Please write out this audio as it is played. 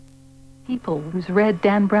People who's read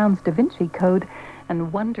Dan Brown's Da Vinci Code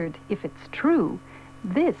and wondered if it's true,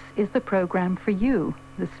 this is the program for you.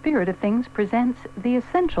 The Spirit of Things presents The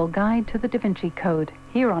Essential Guide to the Da Vinci Code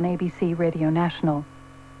here on ABC Radio National.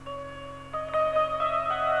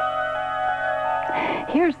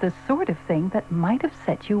 Here's the sort of thing that might have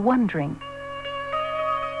set you wondering.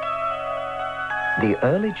 The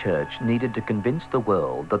early church needed to convince the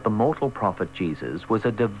world that the mortal prophet Jesus was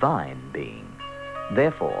a divine being.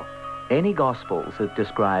 Therefore, any Gospels that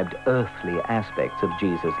described earthly aspects of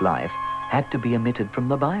Jesus' life had to be omitted from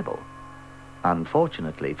the Bible.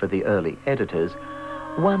 Unfortunately for the early editors,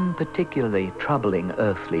 one particularly troubling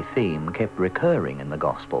earthly theme kept recurring in the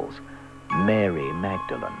Gospels: Mary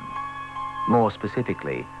Magdalene. More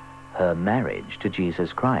specifically, her marriage to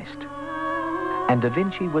Jesus Christ. And Da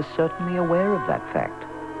Vinci was certainly aware of that fact.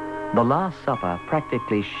 The Last Supper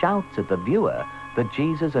practically shouts at the viewer that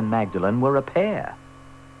Jesus and Magdalene were a pair.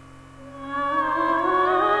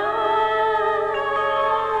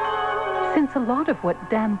 Since a lot of what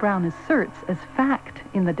Dan Brown asserts as fact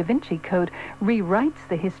in the Da Vinci Code rewrites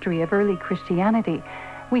the history of early Christianity,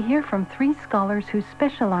 we hear from three scholars who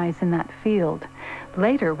specialize in that field.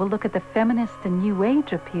 Later, we'll look at the feminist and New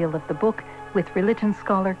Age appeal of the book with religion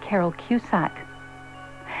scholar Carole Cusack.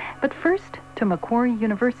 But first, to Macquarie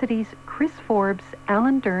University's Chris Forbes,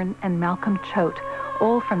 Alan Dearne, and Malcolm Choat,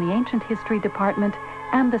 all from the Ancient History Department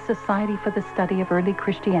and the Society for the Study of Early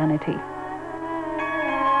Christianity.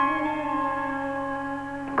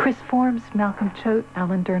 Chris Forbes, Malcolm Choat,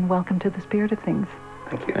 Alan Dearne, welcome to the Spirit of Things.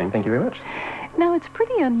 Thank you. Thank you very much. Now, it's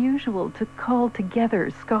pretty unusual to call together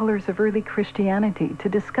scholars of early Christianity to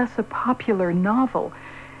discuss a popular novel.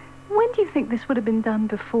 When do you think this would have been done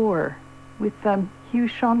before? With Hugh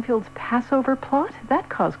Schonfield's Passover plot? That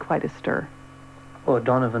caused quite a stir. Or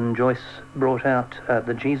Donovan Joyce brought out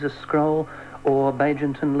the Jesus Scroll, or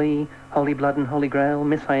Baginton Lee, Holy Blood and Holy Grail,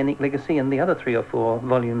 Messianic Legacy, and the other 3 or 4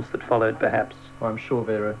 volumes that followed, perhaps. Well, I'm sure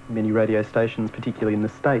there are many radio stations, particularly in the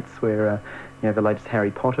States, where the latest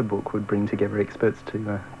Harry Potter book would bring together experts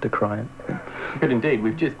to decry it. But indeed,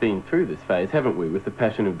 we've just been through this phase, haven't we, with the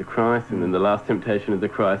Passion of the Christ and then the Last Temptation of the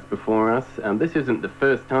Christ before us. And this isn't the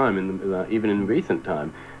first time, even in recent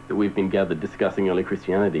time, that we've been gathered discussing early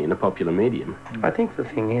Christianity in a popular medium. I think the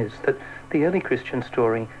thing is that the early Christian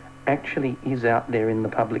story actually is out there in the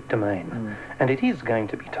public domain. And it is going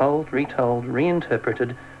to be told, retold,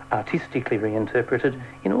 reinterpreted, artistically reinterpreted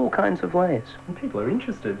in all kinds of ways. And people are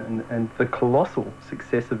interested, and the colossal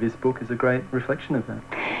success of this book is a great reflection of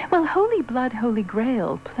that. Well, Holy Blood, Holy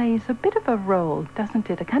Grail plays a bit of a role,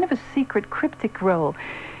 doesn't it? A kind of a secret, cryptic role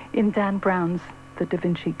in Dan Brown's The Da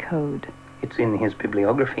Vinci Code. It's in his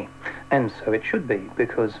bibliography, and so it should be,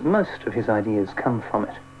 because most of his ideas come from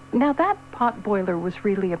it. Now, that potboiler was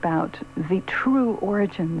really about the true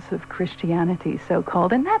origins of Christianity,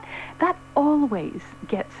 so-called, and that always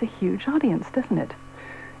gets a huge audience, doesn't it?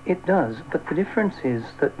 It does, but the difference is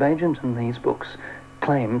that Baginton Lee's books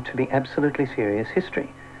claim to be absolutely serious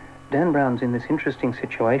history. Dan Brown's in this interesting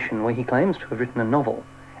situation where he claims to have written a novel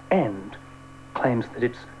and claims that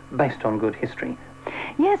it's based on good history.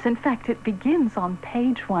 Yes, in fact, it begins on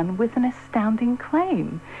page 1 with an astounding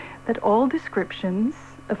claim that all descriptions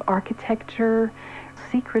of architecture,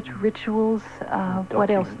 secret rituals, what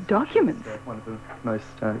else? Documents. One of the most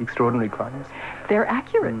extraordinary claims. They're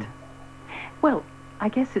accurate. Well, I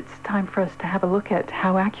guess it's time for us to have a look at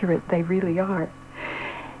how accurate they really are.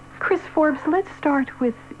 Chris Forbes, let's start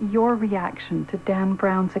with your reaction to Dan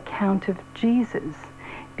Brown's account of Jesus,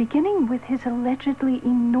 beginning with his allegedly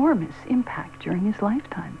enormous impact during his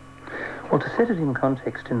lifetime. Well, to set it in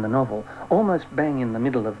context in the novel, almost bang in the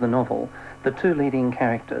middle of the novel, the 2 leading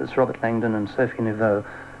characters, Robert Langdon and Sophie Neveu,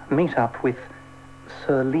 meet up with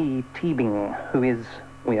Sir Lee Teabing, who is,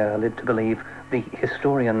 we are led to believe, the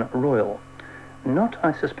historian royal. Not,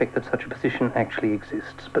 I suspect, that such a position actually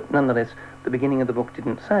exists, but nonetheless, the beginning of the book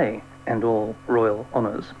didn't say, and all royal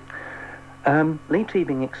honours. Lee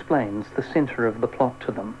Teabing explains the centre of the plot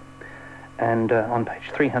to them, and on page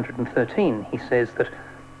 313 he says that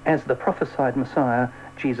as the prophesied Messiah,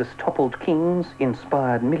 Jesus toppled kings,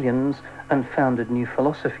 inspired millions, and founded new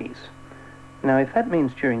philosophies. Now, if that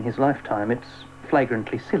means during his lifetime, it's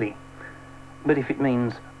flagrantly silly. But if it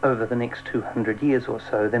means over the next 200 years or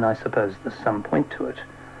so, then I suppose there's some point to it.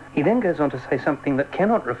 He then goes on to say something that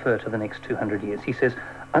cannot refer to the next 200 years. He says,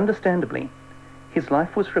 understandably, his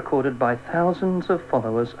life was recorded by thousands of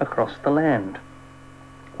followers across the land.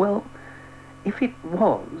 Well, if it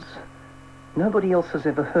was, nobody else has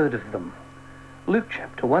ever heard of them. Luke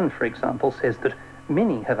chapter 1, for example, says that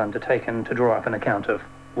many have undertaken to draw up an account of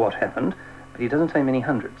what happened, but he doesn't say many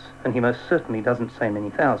hundreds, and he most certainly doesn't say many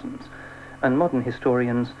thousands. and modern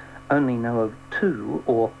historians only know of 2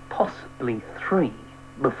 or possibly 3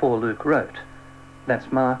 before Luke wrote.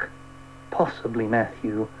 That's Mark, possibly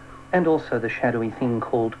Matthew, and also the shadowy thing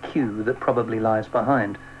called Q that probably lies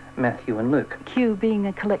behind Matthew and Luke. Q being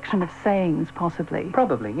a collection of sayings, possibly.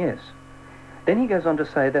 Probably, yes. Then he goes on to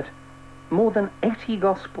say that more than 80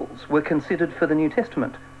 Gospels were considered for the New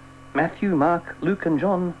Testament. Matthew, Mark, Luke and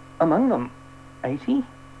John among them. 80?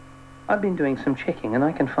 I've been doing some checking and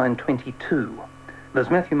I can find 22. There's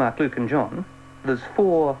Matthew, Mark, Luke and John. There's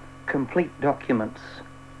 4 complete documents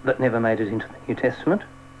that never made it into the New Testament.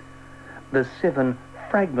 There's 7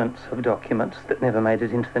 fragments of documents that never made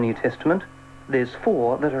it into the New Testament. There's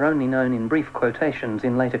 4 that are only known in brief quotations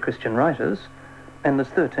in later Christian writers. And there's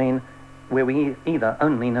 13 where we either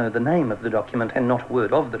only know the name of the document and not a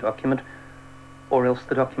word of the document, or else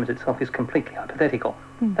the document itself is completely hypothetical.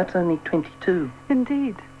 That's only 22.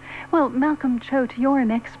 Indeed. Well, Malcolm Choat, you're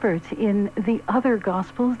an expert in the other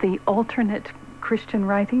Gospels, the alternate Christian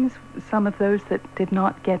writings, some of those that did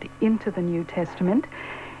not get into the New Testament.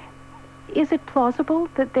 Is it plausible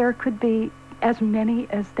that there could be as many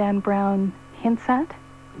as Dan Brown hints at?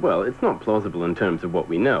 Well, it's not plausible in terms of what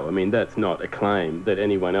we know. I mean, that's not a claim that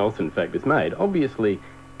anyone else, in fact, has made. Obviously,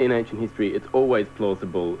 in ancient history, it's always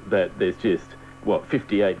plausible that there's just,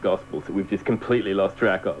 58 Gospels that we've just completely lost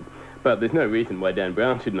track of. But there's no reason why Dan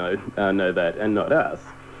Brown should know that and not us.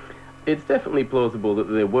 It's definitely plausible that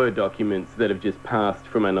there were documents that have just passed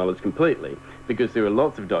from our knowledge completely, because there are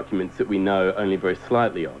lots of documents that we know only very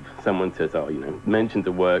slightly of. Someone says, mentions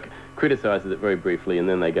a work, criticizes it very briefly, and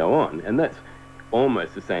then they go on. And that's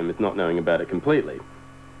almost the same as not knowing about it completely.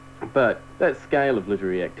 But that scale of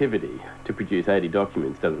literary activity to produce 80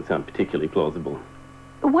 documents doesn't sound particularly plausible.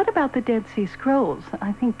 What about the Dead Sea Scrolls?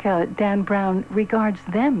 I think Dan Brown regards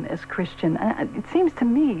them as Christian. It seems to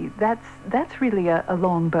me that's really a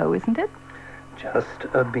long bow, isn't it? Just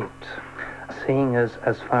a bit. Seeing as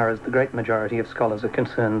far as the great majority of scholars are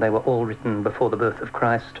concerned, they were all written before the birth of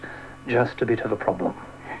Christ, just a bit of a problem.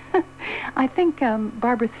 I think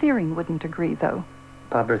Barbara Thiering wouldn't agree, though.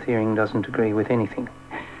 Barbara Thiering doesn't agree with anything.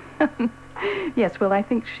 Yes, well, I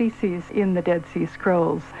think she sees in the Dead Sea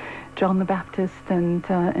Scrolls John the Baptist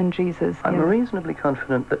and Jesus. I'm reasonably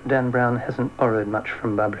confident that Dan Brown hasn't borrowed much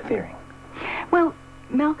from Barbara Thiering. Well,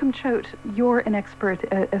 Malcolm Choat, you're an expert,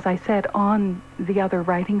 as I said, on the other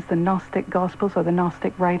writings, the Gnostic Gospels or the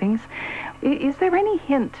Gnostic writings. Is there any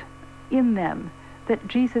hint in them that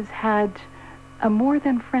Jesus had a more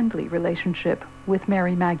than friendly relationship with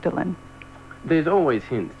Mary Magdalene? There's always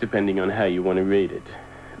hints, depending on how you want to read it.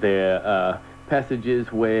 There are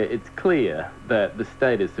passages where it's clear that the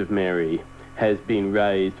status of Mary has been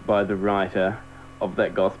raised by the writer of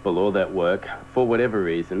that gospel or that work for whatever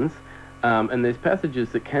reasons. And there's passages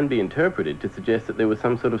that can be interpreted to suggest that there was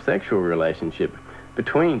some sort of sexual relationship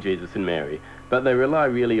between Jesus and Mary, but they rely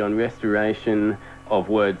really on restoration of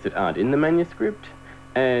words that aren't in the manuscript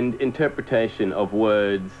and interpretation of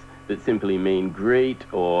words that simply mean greet,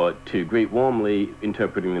 or to greet warmly,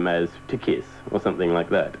 interpreting them as to kiss or something like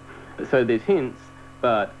that. So there's hints,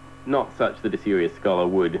 but not such that a serious scholar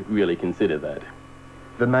would really consider that.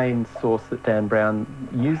 The main source that Dan Brown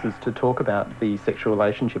uses to talk about the sexual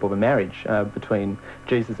relationship or the marriage between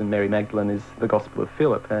Jesus and Mary Magdalene is the Gospel of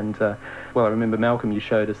Philip. And, I remember, Malcolm, you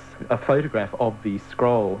showed us a photograph of the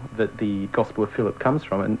scroll that the Gospel of Philip comes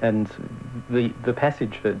from, and the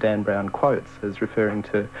passage that Dan Brown quotes as referring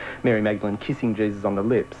to Mary Magdalene kissing Jesus on the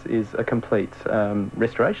lips is a complete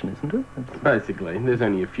restoration, isn't it? Basically, there's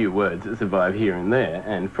only a few words that survive here and there,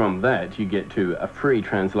 and from that you get to a free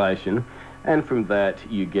translation. And from that,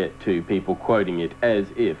 you get to people quoting it as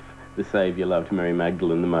if the Saviour loved Mary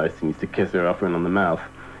Magdalene the most and used to kiss her often on the mouth,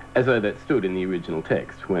 as though that stood in the original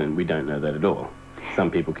text, when we don't know that at all. Some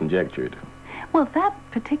people conjecture it. Well, that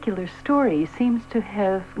particular story seems to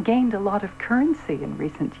have gained a lot of currency in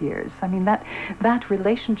recent years. I mean, that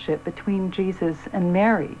relationship between Jesus and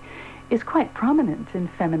Mary is quite prominent in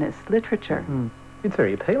feminist literature. It's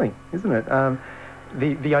very appealing, isn't it?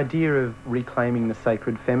 The idea of reclaiming the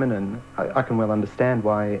sacred feminine, I can well understand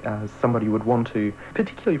why somebody would want to,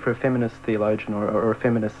 particularly for a feminist theologian or a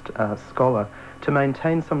feminist scholar, to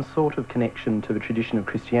maintain some sort of connection to the tradition of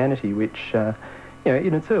Christianity, which,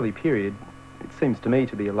 in its early period, it seems to me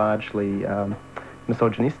to be a largely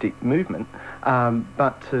misogynistic movement,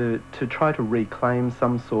 but to try to reclaim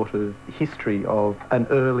some sort of history of an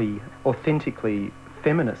early, authentically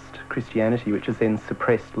feminist Christianity, which is then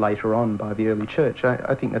suppressed later on by the early church.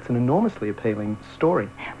 I think that's an enormously appealing story.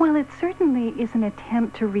 Well, it certainly is an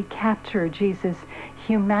attempt to recapture Jesus'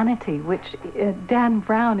 humanity, which Dan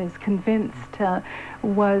Brown is convinced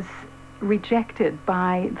was rejected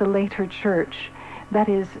by the later church. That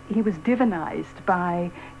is, he was divinized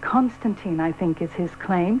by Constantine, I think is his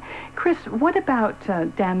claim. Chris, what about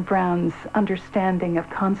Dan Brown's understanding of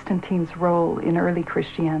Constantine's role in early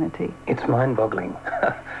Christianity? It's mind-boggling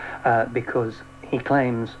because he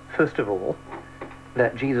claims, first of all,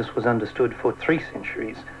 that Jesus was understood for 3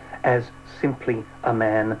 centuries as simply a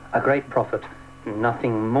man, a great prophet,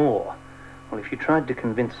 nothing more. Well, if you tried to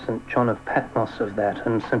convince St. John of Patmos of that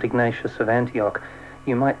and St. Ignatius of Antioch,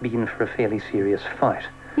 you might be in for a fairly serious fight.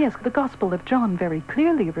 Yes, the Gospel of John very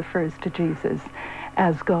clearly refers to Jesus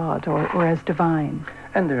as God or as divine.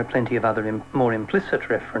 And there are plenty of other more implicit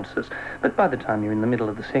references. But by the time you're in the middle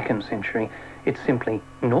of the 2nd century, it's simply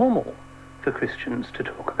normal for Christians to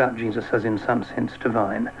talk about Jesus as in some sense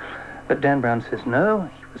divine. But Dan Brown says no,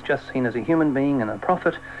 he was just seen as a human being and a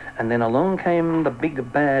prophet, and then along came the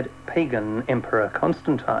big bad pagan emperor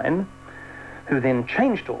Constantine, who then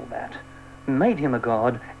changed all that, made him a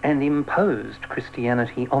god, and imposed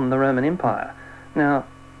Christianity on the Roman Empire. Now,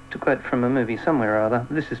 to quote from a movie somewhere or other,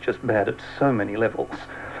 this is just bad at so many levels.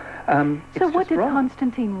 So what did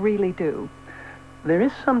Constantine really do? There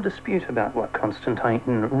is some dispute about what Constantine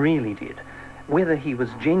really did. Whether he was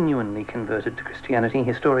genuinely converted to Christianity,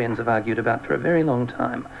 historians have argued about for a very long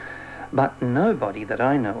time. But nobody that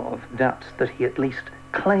I know of doubts that he at least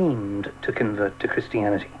claimed to convert to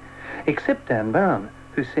Christianity, except Dan Brown,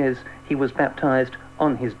 who says he was baptized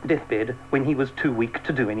on his deathbed when he was too weak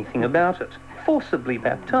to do anything about it. Forcibly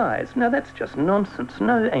baptized. Now that's just nonsense.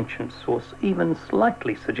 No ancient source even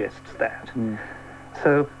slightly suggests that.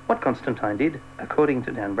 So what Constantine did, according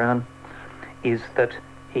to Dan Brown, is that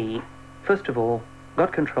he, first of all,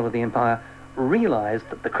 got control of the empire, realized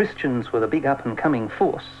that the Christians were the big up-and-coming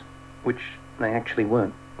force, which they actually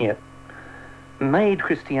weren't yet, made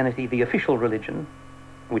Christianity the official religion,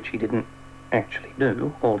 which he didn't actually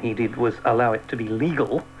do. All he did was allow it to be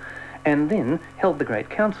legal, and then held the Great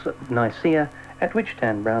Council of Nicaea, at which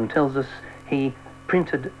Dan Brown tells us he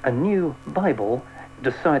printed a new Bible,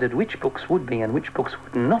 decided which books would be and which books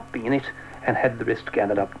would not be in it, and had the rest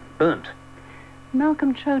gathered up and burnt.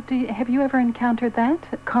 Malcolm Choat, have you ever encountered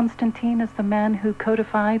that? Constantine as the man who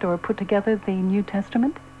codified or put together the New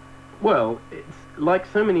Testament? Well, it's like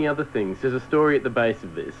so many other things. There's a story at the base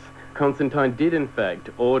of this. Constantine did, in fact,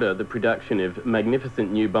 order the production of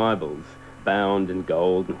magnificent new Bibles, bound in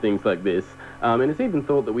gold and things like this. And it's even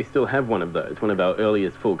thought that we still have one of those. One of our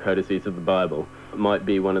earliest full codices of the Bible might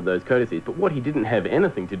be one of those codices. But what he didn't have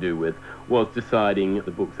anything to do with was deciding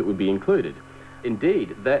the books that would be included.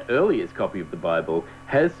 Indeed, that earliest copy of the Bible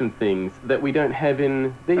has some things that we don't have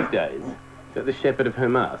in these days. So the Shepherd of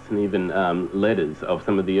Hermas, and even letters of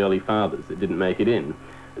some of the early fathers that didn't make it in.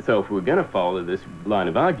 So if we were going to follow this line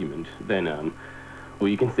of argument, then, well,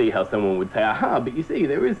 you can see how someone would say, aha, but you see,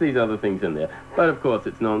 there is these other things in there. But of course,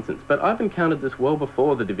 it's nonsense. But I've encountered this well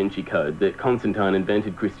before the Da Vinci Code, that Constantine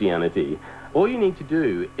invented Christianity. All you need to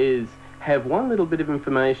do is have one little bit of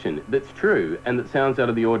information that's true and that sounds out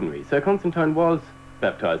of the ordinary. So Constantine was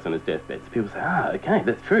baptized on his deathbed. So people say, okay,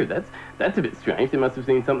 that's true. That's a bit strange. They must have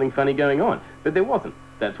seen something funny going on. But there wasn't.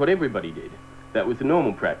 That's what everybody did. That was the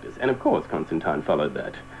normal practice. And of course, Constantine followed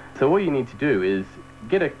that. So all you need to do is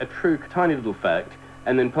get a true, tiny little fact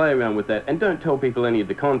and then play around with that, and don't tell people any of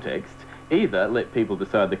the context. Either let people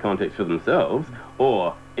decide the context for themselves,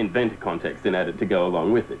 or invent a context and add it to go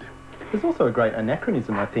along with it. There's also a great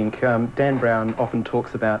anachronism, I think. Dan Brown often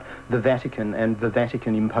talks about the Vatican and the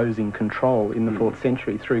Vatican imposing control in the 4th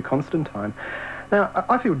century through Constantine. Now,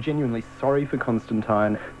 I feel genuinely sorry for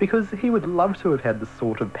Constantine because he would love to have had the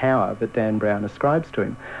sort of power that Dan Brown ascribes to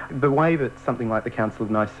him. The way that something like the Council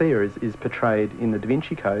of Nicaea is portrayed in the Da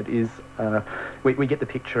Vinci Code is we get the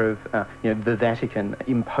picture of the Vatican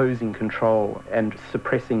imposing control and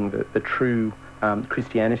suppressing the true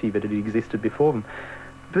Christianity that had existed before them.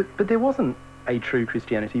 But there wasn't a true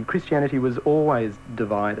Christianity. Christianity was always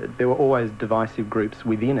divided. There were always divisive groups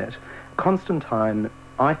within it. Constantine,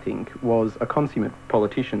 I think, was a consummate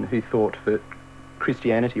politician who thought that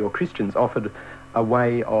Christianity or Christians offered a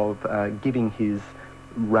way of giving his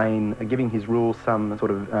reign, giving his rule some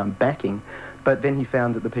sort of backing, but then he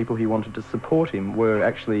found that the people he wanted to support him were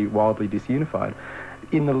actually wildly disunified.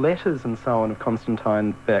 In the letters and so on of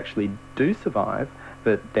Constantine that actually do survive,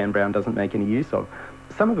 that Dan Brown doesn't make any use of,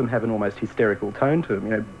 some of them have an almost hysterical tone to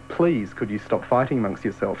them. Please, could you stop fighting amongst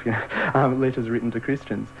yourself? Letters written to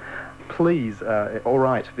Christians. Please, all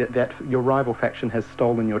right, that your rival faction has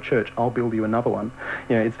stolen your church. I'll build you another one.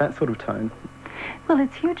 It's that sort of tone. Well,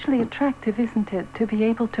 it's hugely attractive, isn't it, to be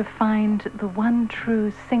able to find the one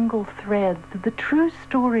true single thread, the true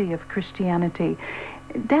story of Christianity.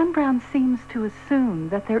 Dan Brown seems to assume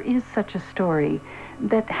that there is such a story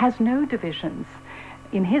that has no divisions.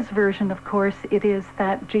 In his version, of course, it is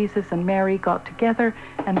that Jesus and Mary got together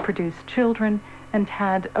and produced children and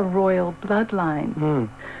had a royal bloodline.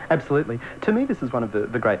 Absolutely. To me, this is one of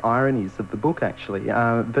the great ironies of the book, actually.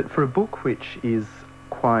 But for a book which is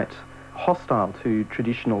quite hostile to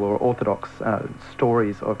traditional or orthodox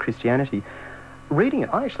stories of Christianity, reading it,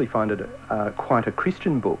 I actually find it quite a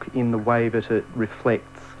Christian book in the way that it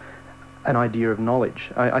reflects an idea of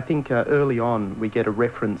knowledge. I think early on we get a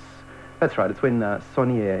reference. That's right, it's when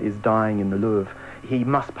Saunier is dying in the Louvre. He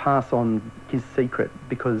must pass on his secret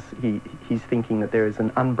because he's thinking that there is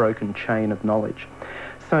an unbroken chain of knowledge.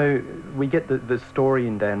 So we get the story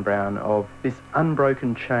in Dan Brown of this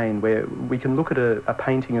unbroken chain where we can look at a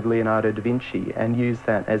painting of Leonardo da Vinci and use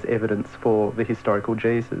that as evidence for the historical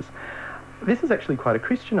Jesus. This is actually quite a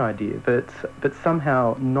Christian idea, but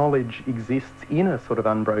somehow knowledge exists in a sort of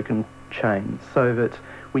unbroken chain so that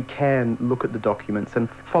we can look at the documents and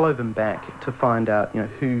follow them back to find out,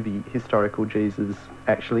 who the historical Jesus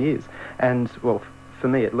actually is. And, well, for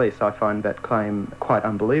me at least, I find that claim quite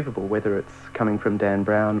unbelievable, whether it's coming from Dan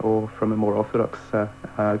Brown or from a more orthodox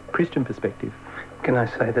Christian perspective. Can I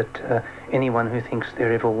say that anyone who thinks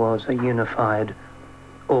there ever was a unified,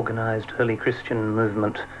 organised early Christian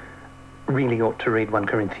movement really ought to read 1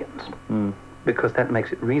 Corinthians, because that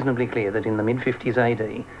makes it reasonably clear that in the mid-50s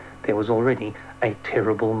AD, there was already a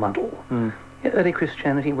terrible muddle. Early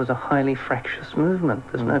Christianity was a highly fractious movement.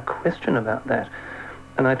 There's no question about that.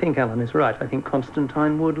 And I think Alan is right. I think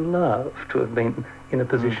Constantine would love to have been in a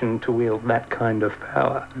position to wield that kind of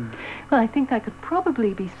power. Well, I think that could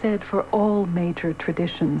probably be said for all major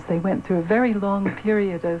traditions. They went through a very long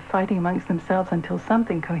period of fighting amongst themselves until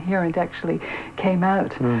something coherent actually came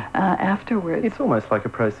out afterwards. It's almost like a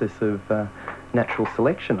process of natural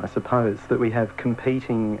selection, I suppose, that we have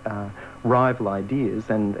competing rival ideas,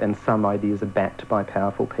 and some ideas are backed by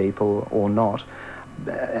powerful people or not,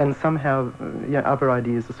 and somehow other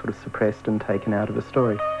ideas are sort of suppressed and taken out of a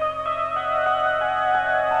story.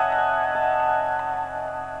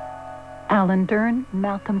 Alan Dearne,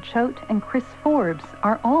 Malcolm Choat, and Chris Forbes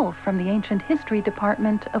are all from the Ancient History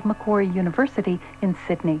Department of Macquarie University in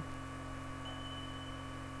Sydney.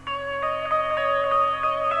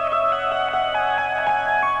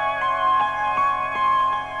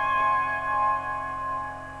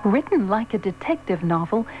 Written like a detective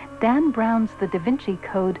novel, Dan Brown's The Da Vinci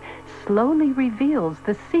Code slowly reveals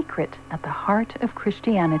the secret at the heart of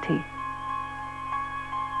Christianity.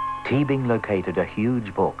 Teabing located a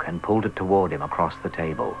huge book and pulled it toward him across the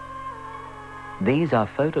table. These are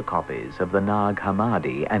photocopies of the Nag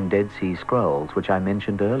Hammadi and Dead Sea Scrolls, which I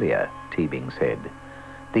mentioned earlier, Teabing said,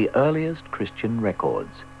 the earliest Christian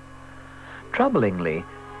records. Troublingly,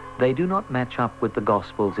 they do not match up with the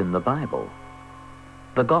Gospels in the Bible.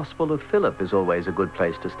 The Gospel of Philip is always a good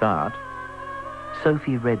place to start.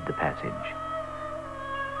 Sophie read the passage.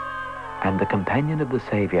 And the companion of the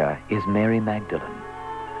Saviour is Mary Magdalene.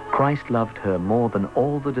 Christ loved her more than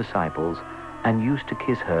all the disciples and used to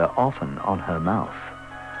kiss her often on her mouth.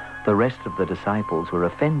 The rest of the disciples were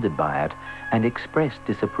offended by it and expressed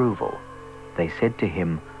disapproval. They said to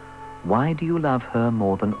him, "Why do you love her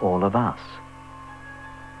more than all of us?"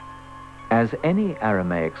 As any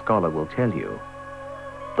Aramaic scholar will tell you,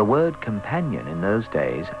 the word companion in those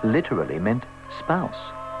days literally meant spouse.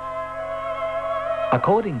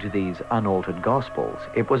 According to these unaltered Gospels,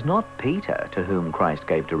 it was not Peter to whom Christ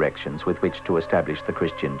gave directions with which to establish the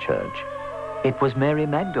Christian church. It was Mary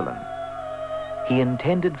Magdalene. He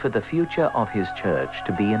intended for the future of his church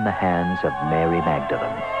to be in the hands of Mary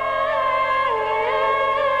Magdalene.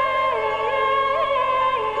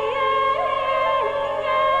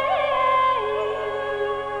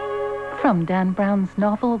 From Dan Brown's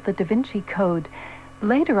novel, The Da Vinci Code.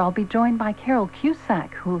 Later, I'll be joined by Carole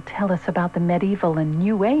Cusack, who will tell us about the medieval and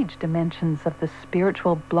New Age dimensions of the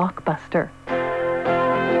spiritual blockbuster.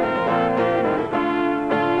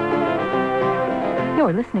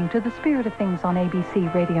 You're listening to The Spirit of Things on ABC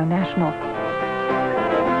Radio National.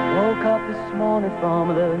 Woke up this morning from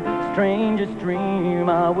the strangest dream.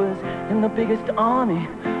 I was in the biggest army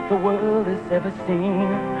the world has ever seen.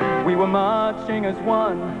 We were marching as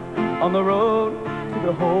one on the road to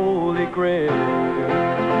the Holy Grail.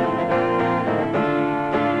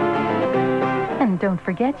 And don't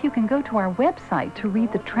forget, you can go to our website to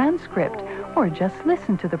read the transcript or just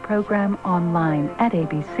listen to the program online at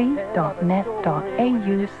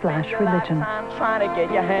abc.net.au/religion. Trying to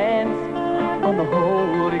get your hands on the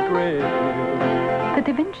Holy Grail. The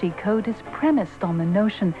Da Vinci Code is premised on the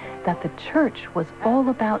notion that the church was all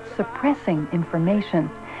about suppressing information.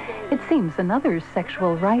 It seems another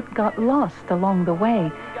sexual right got lost along the way,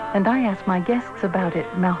 and I asked my guests about it,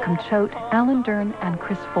 Malcolm Choat, Alan Dearne, and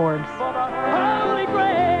Chris Forbes. Holy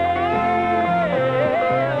Grail,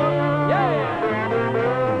 yeah.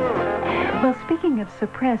 Well, speaking of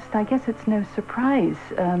suppressed, I guess it's no surprise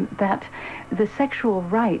that the sexual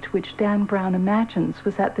right which Dan Brown imagines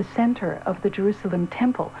was at the center of the Jerusalem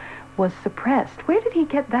temple was suppressed. Where did he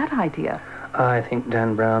get that idea? I think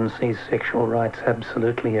Dan Brown sees sexual rights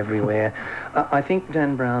absolutely everywhere. I think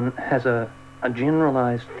Dan Brown has a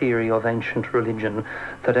generalized theory of ancient religion,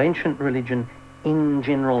 that ancient religion, in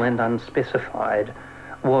general and unspecified,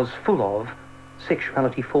 was full of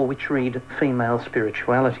sexuality, for which read female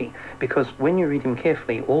spirituality. Because when you read him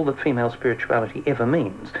carefully, all that female spirituality ever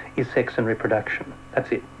means is sex and reproduction.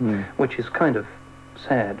 That's it. Which is kind of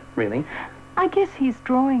sad, really. I guess he's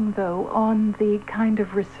drawing, though, on the kind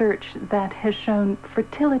of research that has shown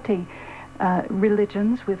fertility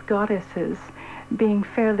religions with goddesses being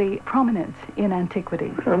fairly prominent in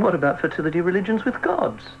antiquity. And what about fertility religions with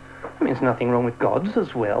gods? I mean, there's nothing wrong with gods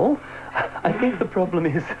as well. I think the problem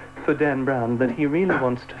is, for Dan Brown, that he really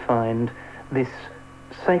wants to find this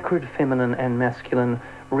sacred feminine and masculine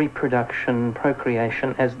reproduction,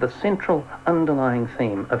 procreation, as the central underlying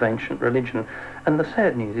theme of ancient religion. And the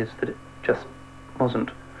sad news is that it just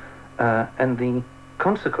wasn't. And the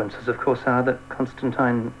consequences, of course, are that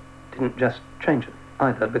Constantine didn't just change it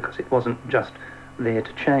either, because it wasn't just there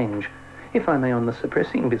to change. If I may, on the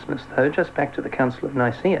suppressing business, though, just back to the Council of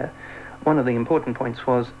Nicaea, one of the important points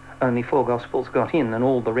was only 4 Gospels got in and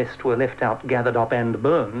all the rest were left out, gathered up and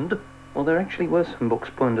burned. Well, there actually were some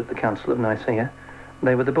books burned at the Council of Nicaea.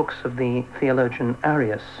 They were the books of the theologian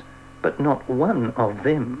Arius, but not one of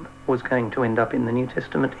them was going to end up in the New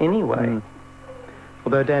Testament anyway.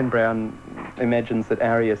 Although Dan Brown imagines that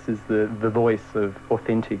Arius is the voice of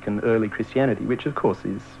authentic and early Christianity, which of course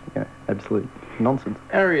is absolute nonsense.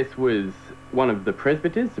 Arius was one of the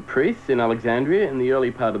presbyters, the priests in Alexandria in the early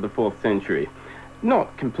part of the 4th century.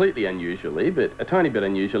 Not completely unusually, but a tiny bit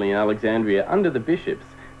unusually in Alexandria, under the bishops,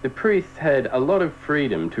 the priests had a lot of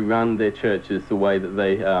freedom to run their churches the way that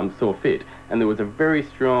they saw fit. And there was a very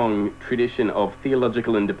strong tradition of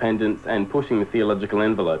theological independence and pushing the theological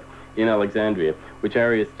envelope in Alexandria, which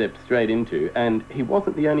Arius stepped straight into. And he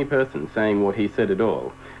wasn't the only person saying what he said at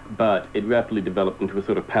all, but it rapidly developed into a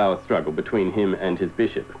sort of power struggle between him and his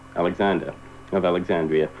bishop, Alexander of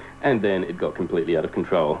Alexandria. And then it got completely out of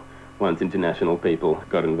control once international people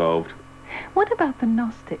got involved. What about the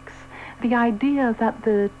Gnostics? The idea that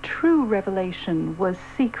the true revelation was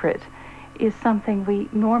secret is something we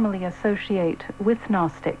normally associate with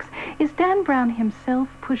Gnostics. Is Dan Brown himself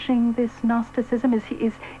pushing this Gnosticism?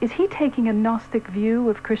 Is he taking a Gnostic view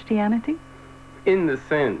of Christianity? In the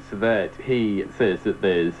sense that he says that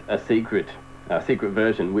there's a secret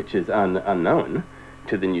version which is unknown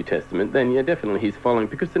to the New Testament, then yeah, definitely he's following,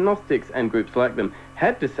 because the Gnostics and groups like them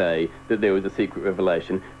had to say that there was a secret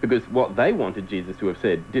revelation, because what they wanted Jesus to have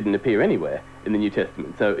said didn't appear anywhere in the New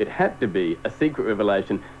Testament. So it had to be a secret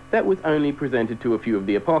revelation that was only presented to a few of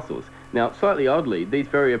the apostles. Now, slightly oddly, these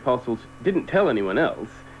very apostles didn't tell anyone else.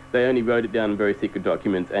 They only wrote it down in very secret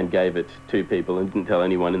documents and gave it to people, and didn't tell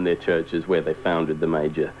anyone in their churches where they founded the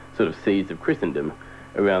major sort of seas of Christendom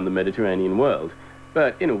around the Mediterranean world.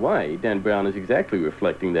 But in a way, Dan Brown is exactly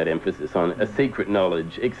reflecting that emphasis on a secret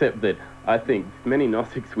knowledge, except that I think many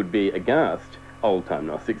Gnostics would be aghast, old-time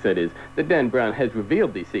Gnostics that is, that Dan Brown has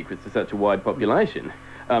revealed these secrets to such a wide population.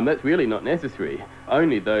 That's really not necessary.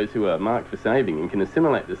 Only those who are marked for saving and can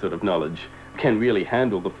assimilate this sort of knowledge can really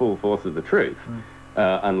handle the full force of the truth,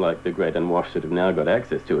 unlike the great unwashed that have now got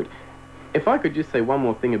access to it. If I could just say one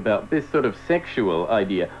more thing about this sort of sexual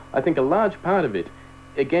idea, I think a large part of it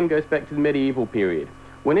again goes back to the medieval period.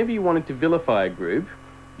 Whenever you wanted to vilify a group,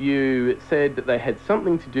 you said that they had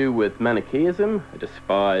something to do with Manichaeism, a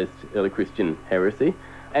despised early Christian heresy,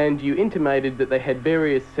 and you intimated that they had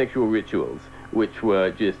various sexual rituals, which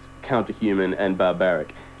were just counterhuman and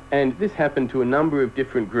barbaric. And this happened to a number of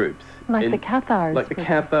different groups. Like the Cathars. Like the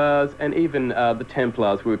Cathars, and even the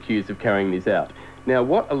Templars were accused of carrying these out. Now,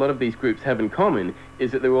 what a lot of these groups have in common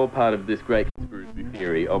is that they're all part of this great conspiracy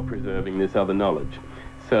theory of preserving this other knowledge.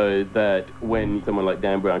 So that when someone like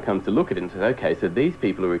Dan Brown comes to look at it and says, okay, so these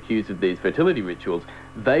people are accused of these fertility rituals,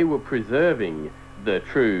 they were preserving the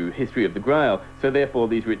true history of the Grail, so therefore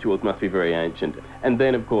these rituals must be very ancient. And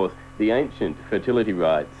then, of course, the ancient fertility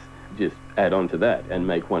rites just add on to that and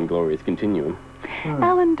make one glorious continuum.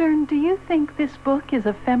 Alan Dearne, do you think this book is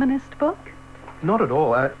a feminist book? Not at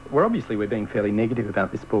all. We're being fairly negative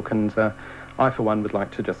about this book, and I, for one, would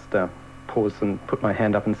like to just pause and put my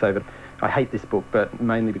hand up and say that I hate this book, but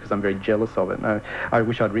mainly because I'm very jealous of it. No, I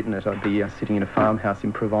wish I'd written it. I'd be sitting in a farmhouse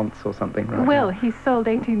in Provence or something right Well, now. he sold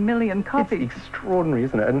 18 million copies. It's extraordinary,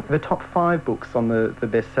 isn't it? And the top 5 books on the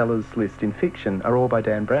bestsellers list in fiction are all by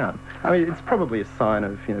Dan Brown. I mean, it's probably a sign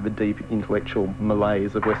of, the deep intellectual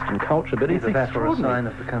malaise of Western culture, but it's Either that or a extraordinary. sign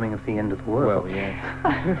of the coming of the end of the world. Well,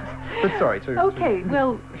 yeah. But sorry, Okay,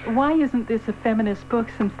 well, why isn't this a feminist book,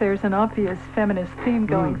 since there's an obvious feminist theme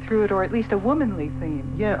going through it, or at least a womanly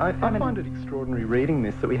theme? Yeah, I find it extraordinary reading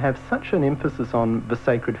this, that we have such an emphasis on the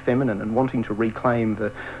sacred feminine and wanting to reclaim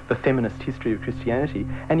the feminist history of Christianity,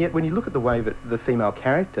 and yet when you look at the way that the female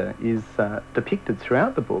character is depicted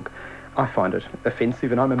throughout the book, I find it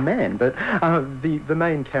offensive, and I'm a man, but the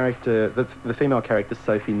main character, the female character,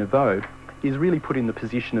 Sophie Neveu, is really put in the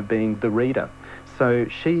position of being the reader. So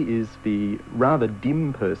she is the rather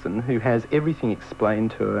dim person who has everything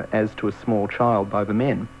explained to her as to a small child by the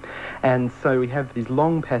men. And so we have these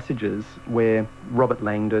long passages where Robert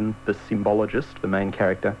Langdon, the symbologist, the main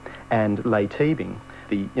character, and Leigh Teabing,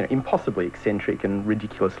 the impossibly eccentric and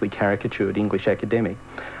ridiculously caricatured English academic,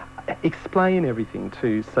 explain everything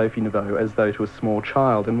to Sophie Neveu as though to a small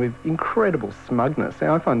child, and with incredible smugness.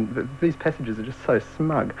 Now, I find that these passages are just so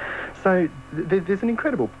smug. So there's an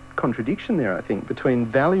incredible contradiction there, I think, between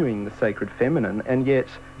valuing the sacred feminine and yet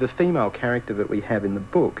the female character that we have in the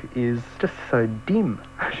book is just so dim.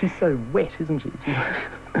 She's so wet, isn't she?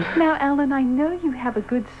 Now, Alan, I know you have a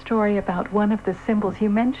good story about one of the symbols. You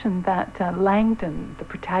mentioned that Langdon, the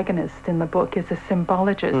protagonist in the book, is a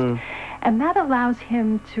symbologist, and that allows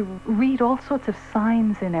him to read all sorts of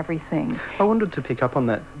signs in everything. I wanted to pick up on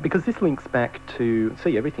that because this links back to,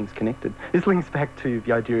 see, everything's connected. This links back to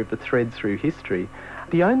the idea of the thread through history.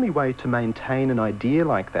 The only way to maintain an idea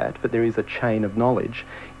like that there is a chain of knowledge,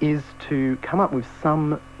 is to come up with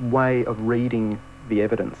some way of reading the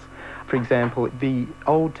evidence. For example, the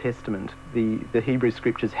Old Testament, the Hebrew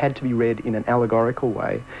scriptures, had to be read in an allegorical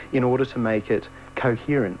way in order to make it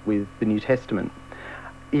coherent with the New Testament.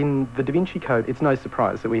 In the Da Vinci Code, it's no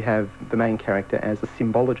surprise that we have the main character as a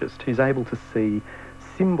symbologist who's able to see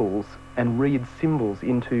symbols and read symbols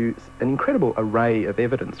into an incredible array of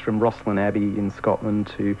evidence, from Rosslyn Abbey in Scotland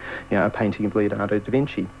to a painting of Leonardo da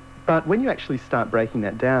Vinci. But when you actually start breaking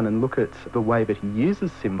that down and look at the way that he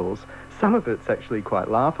uses symbols, some of it's actually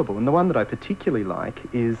quite laughable. And the one that I particularly like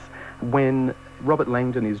is when Robert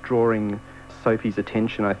Langdon is drawing Sophie's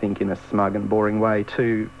attention, I think, in a smug and boring way,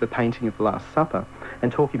 to the painting of the Last Supper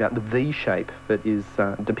and talking about the V shape that is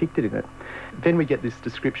depicted in it. Then we get this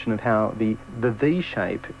description of how the V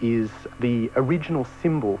shape is the original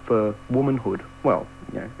symbol for womanhood. Well,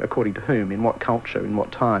 according to whom, in what culture, in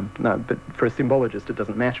what time. No, but for a symbologist it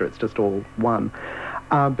doesn't matter, it's just all one.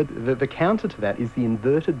 But the counter to that is the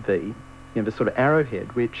inverted V, the sort of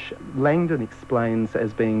arrowhead, which Langdon explains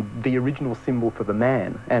as being the original symbol for the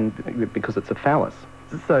man, and because it's a phallus.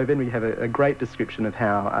 So then we have a great description of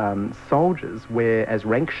how soldiers wear as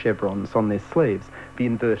rank chevrons on their sleeves the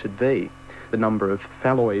inverted V. The number of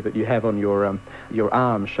phalloi that you have on your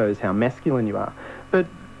arm shows how masculine you are. But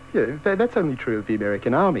that's only true of the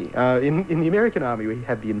American Army. In the American Army, we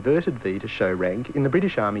have the inverted V to show rank. In the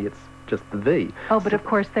British Army, it's just the V. Oh, but of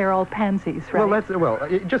course they're all pansies, right? Well,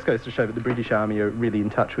 it just goes to show that the British Army are really in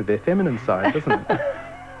touch with their feminine side, doesn't it?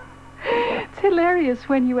 It's hilarious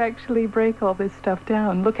when you actually break all this stuff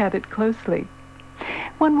down, look at it closely.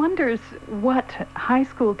 One wonders what high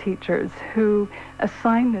school teachers who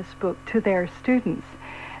assign this book to their students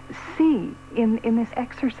see in this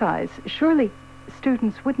exercise. Surely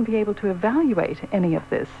students wouldn't be able to evaluate any of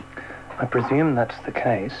this. I presume that's the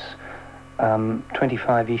case.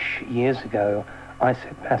 25-ish years ago, I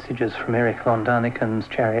set passages from Erich von Daniken's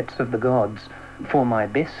Chariots of the Gods for my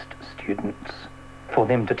best students, for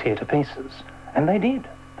them to tear to pieces. And they did.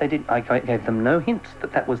 I gave them no hints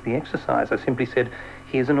that was the exercise. I simply said,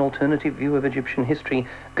 here's an alternative view of Egyptian history,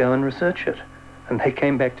 go and research it. And they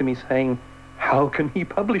came back to me saying, how can he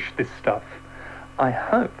publish this stuff? I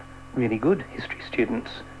hope really good history students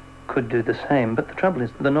could do the same, but the trouble is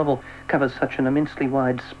the novel covers such an immensely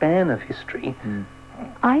wide span of history.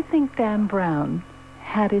 I think Dan Brown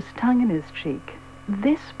had his tongue in his cheek.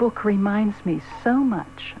 This book reminds me so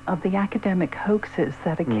much of the academic hoaxes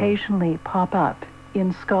that occasionally pop up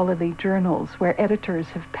in scholarly journals where editors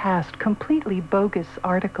have passed completely bogus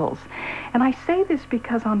articles. And I say this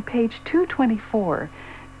because on page 224,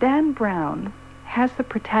 Dan Brown has the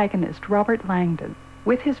protagonist, Robert Langdon,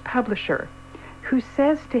 with his publisher, who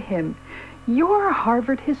says to him, "You're a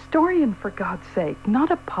Harvard historian, for God's sake, not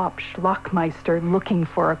a pop schlockmeister looking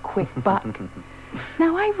for a quick buck."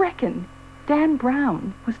 Now, I reckon Dan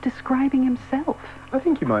Brown was describing himself. I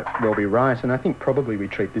think you might well be right, and I think probably we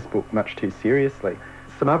treat this book much too seriously.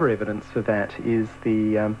 Some other evidence for that is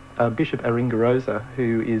the Bishop Aringarosa,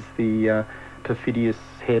 who is the perfidious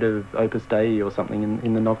head of Opus Dei or something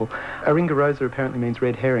in the novel. Aringarosa apparently means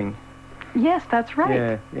red herring. Yes, that's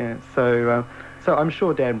right. Yeah. So I'm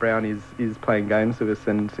sure Dan Brown is playing games with us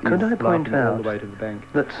and Could I point laughing all out the way to the bank.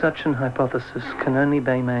 that such an hypothesis can only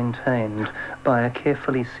be maintained by a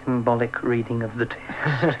carefully symbolic reading of the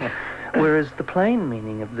text, whereas the plain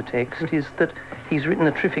meaning of the text is that he's written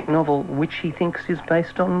a terrific novel which he thinks is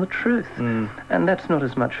based on the truth. And that's not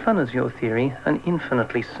as much fun as your theory, and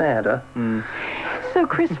infinitely sadder. So,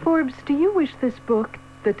 Chris Forbes, do you wish this book,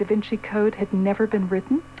 The Da Vinci Code, had never been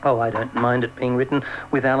written? Oh, I don't mind it being written.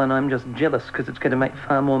 With Alan, I'm just jealous because it's going to make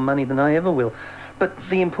far more money than I ever will. But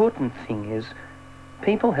the important thing is,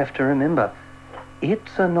 people have to remember,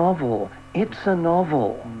 it's a novel. It's a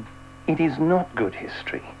novel. It is not good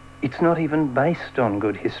history. It's not even based on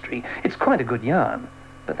good history. It's quite a good yarn,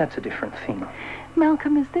 but that's a different thing.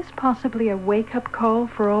 Malcolm, is this possibly a wake-up call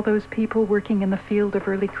for all those people working in the field of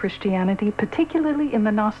early Christianity, particularly in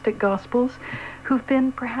the Gnostic Gospels, who've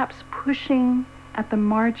been perhaps pushing at the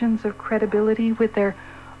margins of credibility with their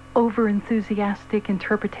over-enthusiastic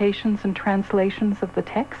interpretations and translations of the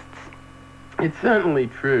texts? It's certainly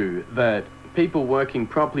true that people working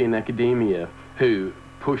properly in academia who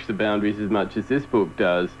push the boundaries as much as this book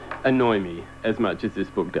does annoy me as much as this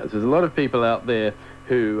book does. There's a lot of people out there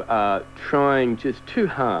who are trying just too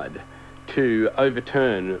hard to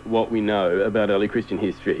overturn what we know about early Christian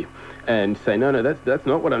history and say, no, that's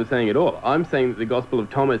not what I'm saying at all. I'm saying that the Gospel of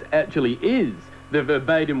Thomas actually is the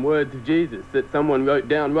verbatim words of Jesus that someone wrote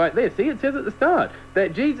down right there. See, it says at the start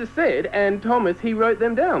that Jesus said, and Thomas, he wrote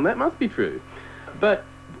them down. That must be true. But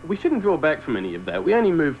we shouldn't draw back from any of that. We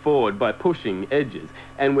only move forward by pushing edges.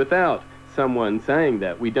 And without someone saying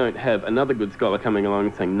that, we don't have another good scholar coming along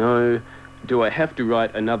and saying, no, do I have to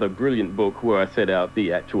write another brilliant book where I set out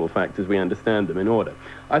the actual facts as we understand them in order?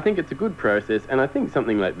 I think it's a good process, and I think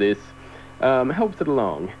something like this helps it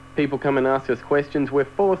along. People come and ask us questions. We're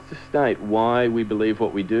forced to state why we believe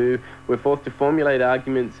what we do. We're forced to formulate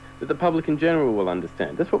arguments that the public in general will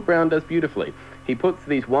understand. That's what Brown does beautifully. He puts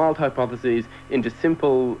these wild hypotheses into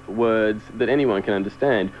simple words that anyone can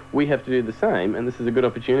understand. We have to do the same, and this is a good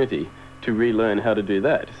opportunity to relearn how to do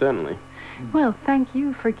that, certainly. Well, thank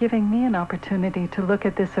you for giving me an opportunity to look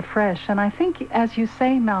at this afresh. And I think, as you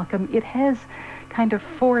say, Malcolm, it has kind of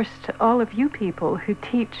forced all of you people who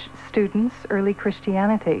teach students early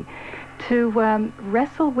Christianity to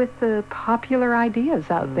wrestle with the popular ideas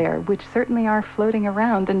out there, which certainly are floating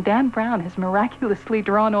around. And Dan Brown has miraculously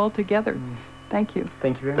drawn all together. Thank you.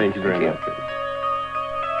 Thank you very much. Thank you very much.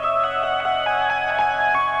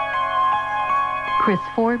 Chris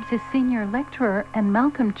Forbes is senior lecturer, and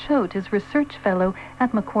Malcolm Choat is research fellow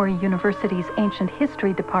at Macquarie University's Ancient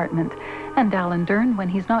History Department. And Alan Dearne, when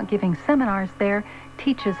he's not giving seminars there,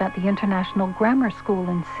 teaches at the International Grammar School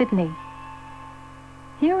in Sydney.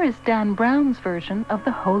 Here is Dan Brown's version of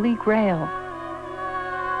the Holy Grail.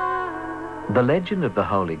 The legend of the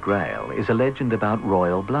Holy Grail is a legend about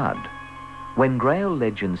royal blood. When Grail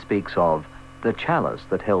legend speaks of the chalice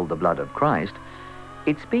that held the blood of Christ,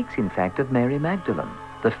 it speaks, in fact, of Mary Magdalene,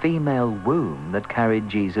 the female womb that carried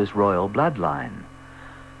Jesus' royal bloodline.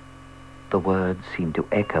 The words seemed to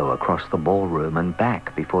echo across the ballroom and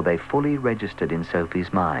back before they fully registered in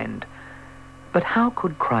Sophie's mind. But how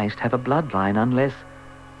could Christ have a bloodline unless...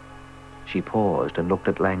 She paused and looked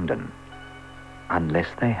at Langdon. Unless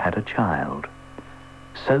they had a child.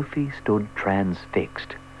 Sophie stood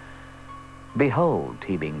transfixed. Behold,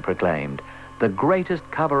 Teabing proclaimed, the greatest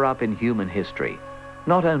cover-up in human history.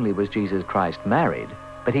 Not only was Jesus Christ married,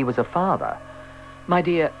 but he was a father. My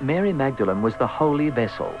dear, Mary Magdalene was the holy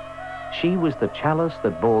vessel. She was the chalice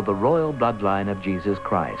that bore the royal bloodline of Jesus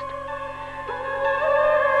Christ.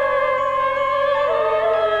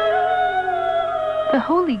 The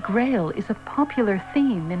Holy Grail is a popular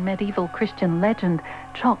theme in medieval Christian legend,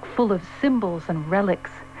 chock full of symbols and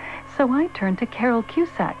relics. So I turned to Carole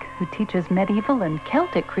Cusack, who teaches medieval and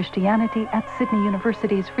Celtic Christianity at Sydney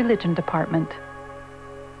University's Religion Department.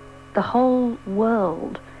 The whole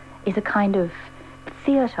world is a kind of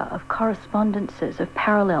theatre of correspondences, of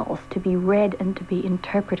parallels to be read and to be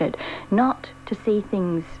interpreted, not to see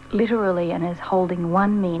things literally and as holding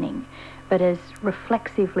one meaning, but as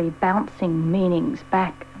reflexively bouncing meanings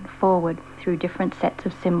back and forward through different sets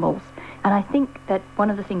of symbols. And I think that one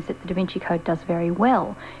of the things that the Da Vinci Code does very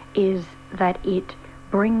well is that it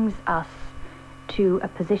brings us to a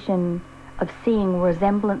position of seeing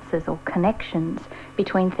resemblances or connections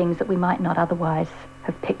between things that we might not otherwise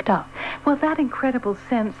have picked up. Well, that incredible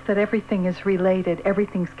sense that everything is related,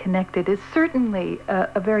 everything's connected, is certainly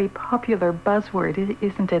a very popular buzzword,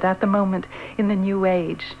 isn't it, at the moment in the New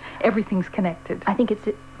Age? Everything's connected. I think it's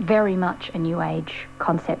very much a New Age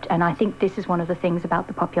concept, and I think this is one of the things about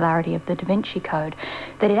the popularity of the Da Vinci Code,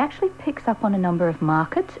 that it actually picks up on a number of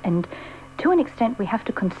markets, and to an extent we have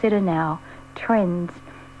to consider now trends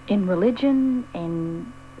in religion,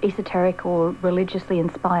 in esoteric or religiously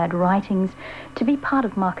inspired writings to be part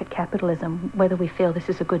of market capitalism, whether we feel this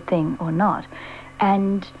is a good thing or not.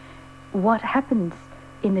 And what happens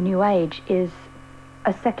in the New Age is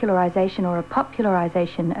a secularization or a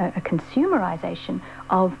popularization, a consumerization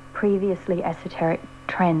of previously esoteric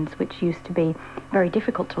trends, which used to be very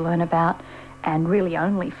difficult to learn about and really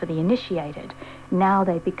only for the initiated. Now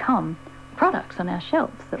they become products on our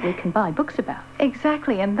shelves that we can buy books about.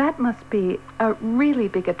 Exactly, and that must be a really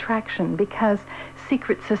big attraction, because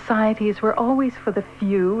secret societies were always for the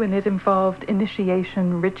few and it involved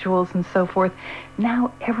initiation, rituals and so forth.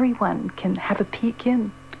 Now everyone can have a peek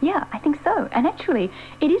in. Yeah, I think so. And actually,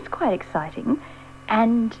 it is quite exciting,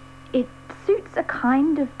 and it suits a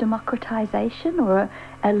kind of democratization or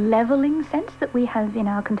a leveling sense that we have in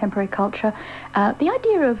our contemporary culture. The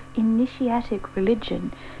idea of initiatic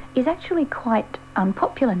religion is actually quite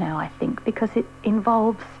unpopular now, I think, because it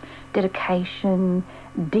involves dedication,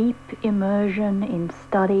 deep immersion in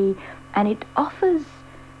study, and it offers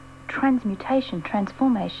transmutation,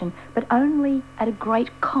 transformation, but only at a great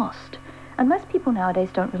cost. And most people nowadays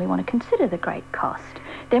don't really want to consider the great cost.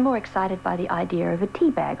 They're more excited by the idea of a tea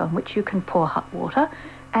bag on which you can pour hot water,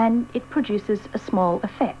 and it produces a small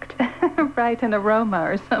effect. Right, an aroma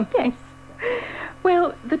or something. Yes.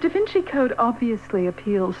 Well, the Da Vinci Code obviously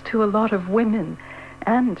appeals to a lot of women,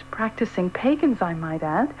 and practicing pagans, I might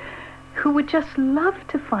add, who would just love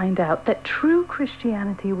to find out that true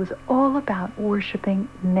Christianity was all about worshipping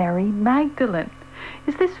Mary Magdalene.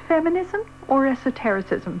 Is this feminism or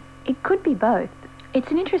esotericism? It could be both.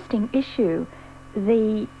 It's an interesting issue,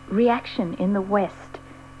 the reaction in the West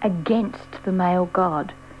against the male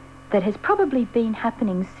god that has probably been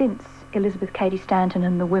happening since Elizabeth Cady Stanton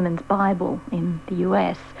and the Women's Bible in the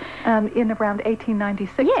US. In around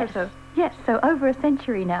 1896 yes, or so. Yes, so over a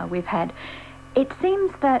century now we've had. It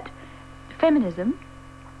seems that feminism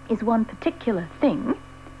is one particular thing,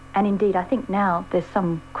 and indeed I think now there's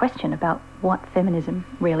some question about what feminism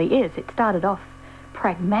really is. It started off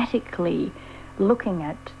pragmatically looking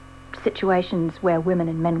at situations where women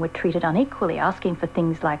and men were treated unequally, asking for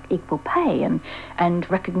things like equal pay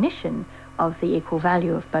and recognition of the equal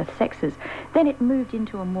value of both sexes. Then it moved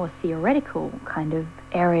into a more theoretical kind of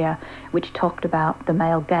area which talked about the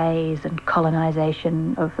male gaze and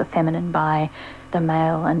colonization of the feminine by the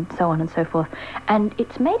male and so on and so forth. And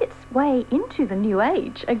it's made its way into the New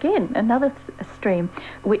Age, again, another stream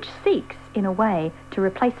which seeks, in a way, to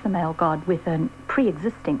replace the male god with a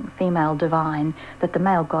pre-existing female divine that the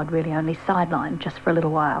male god really only sidelined just for a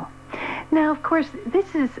little while. Now, of course,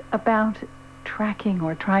 this is about tracking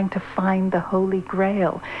or trying to find the Holy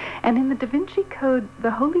Grail. And in the Da Vinci Code,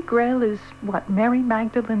 the Holy Grail is, what, Mary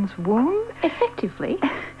Magdalene's womb? Effectively.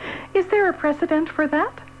 Is there a precedent for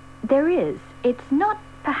that? There is. It's not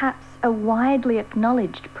perhaps a widely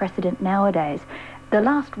acknowledged precedent nowadays. The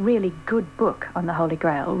last really good book on the Holy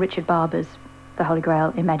Grail, Richard Barber's The Holy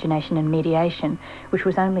Grail, Imagination and Mediation, which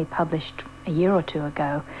was only published a year or two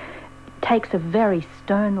ago, takes a very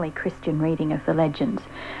sternly Christian reading of the legends.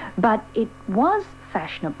 But it was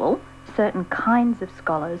fashionable. Certain kinds of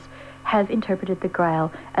scholars have interpreted the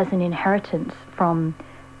Grail as an inheritance from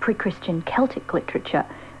pre-Christian Celtic literature,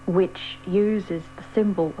 which uses the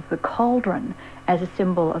symbol of the cauldron as a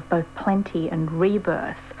symbol of both plenty and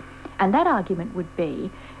rebirth. And that argument would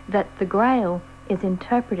be that the Grail is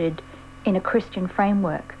interpreted in a Christian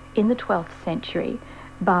framework in the 12th century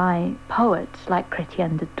by poets like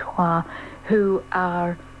Chrétien de Troyes, who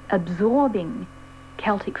are absorbing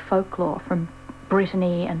Celtic folklore from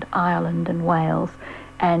Brittany and Ireland and Wales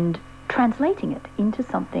and translating it into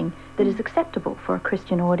something that is acceptable for a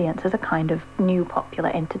Christian audience as a kind of new popular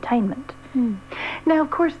entertainment. Now, of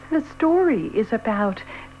course, the story is about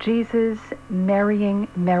Jesus marrying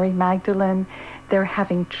Mary Magdalene. They're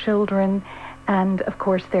having children. And, of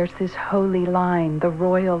course, there's this holy line, the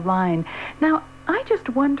royal line. Now, I just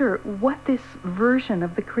wonder what this version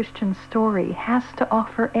of the Christian story has to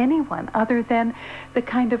offer anyone other than the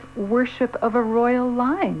kind of worship of a royal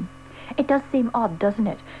line. It does seem odd, doesn't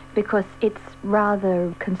it? Because it's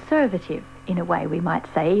rather conservative, in a way, we might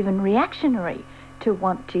say, even reactionary to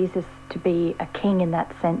want Jesus to be a king in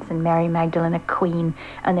that sense and Mary Magdalene a queen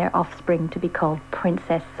and their offspring to be called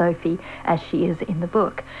Princess Sophie, as she is in the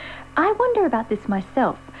book. I wonder about this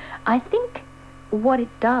myself. I think what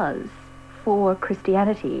it does for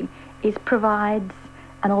Christianity is provides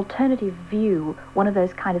an alternative view, one of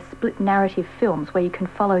those kind of split narrative films where you can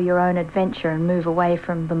follow your own adventure and move away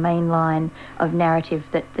from the main line of narrative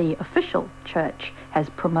that the official church has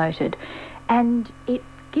promoted. And it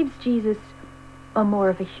gives Jesus a more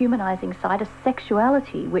of a humanizing side, a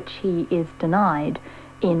sexuality which he is denied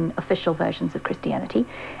in official versions of Christianity,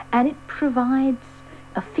 and it provides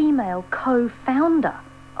a female co-founder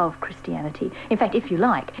of Christianity. In fact, if you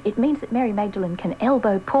like, it means that Mary Magdalene can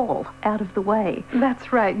elbow Paul out of the way.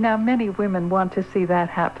 That's right. Now, many women want to see that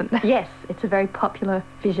happen. Yes, it's a very popular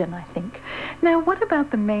vision, I think. Now, what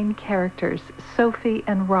about the main characters, Sophie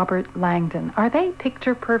and Robert Langdon? Are they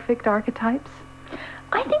picture-perfect archetypes?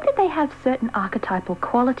 I think that they have certain archetypal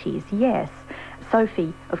qualities, yes.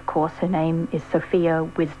 Sophie, of course, her name is Sophia,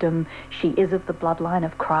 wisdom. She is of the bloodline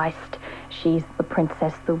of Christ. She's the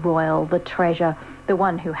princess, the royal, the treasure, the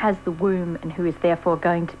one who has the womb and who is therefore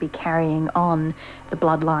going to be carrying on the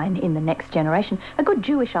bloodline in the next generation. A good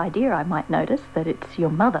Jewish idea, I might notice, that it's your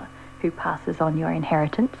mother who passes on your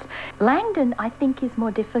inheritance. Langdon, I think, is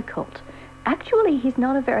more difficult. Actually, he's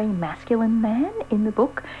not a very masculine man in the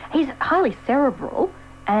book. He's highly cerebral,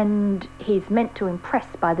 and he's meant to impress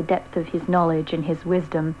by the depth of his knowledge and his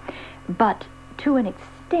wisdom. But to an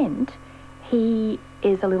extent, he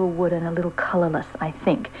is a little wooden, a little colourless, I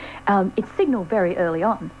think. It's signalled very early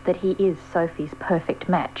on that he is Sophie's perfect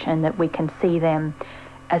match and that we can see them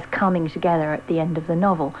as coming together at the end of the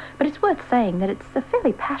novel. But it's worth saying that it's a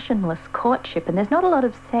fairly passionless courtship and there's not a lot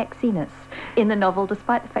of sexiness in the novel,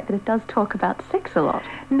 despite the fact that it does talk about sex a lot.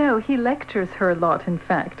 No, he lectures her a lot, in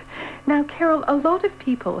fact. Now, Carole, a lot of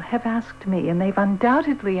people have asked me, and they've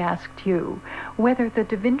undoubtedly asked you, whether the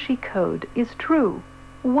Da Vinci Code is true.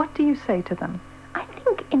 What do you say to them? I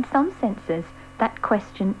think in some senses that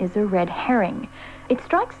question is a red herring. It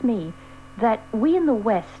strikes me that we in the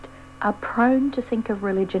West are prone to think of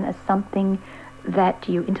religion as something that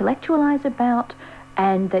you intellectualize about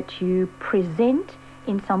and that you present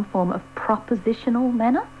in some form of propositional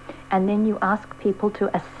manner, and then you ask people to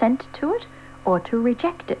assent to it or to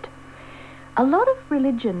reject it. A lot of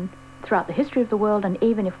religion throughout the history of the world, and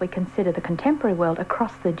even if we consider the contemporary world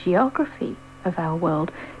across the geography of our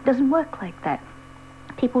world, doesn't work like that.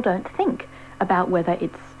 People don't think about whether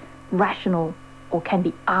it's rational or can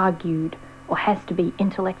be argued or has to be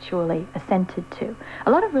intellectually assented to.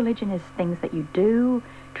 A lot of religion is things that you do,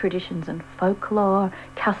 traditions and folklore,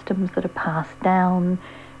 customs that are passed down,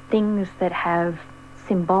 things that have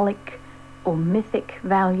symbolic or mythic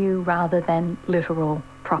value rather than literal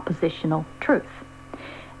propositional truth.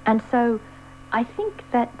 And so I think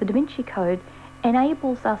that the Da Vinci Code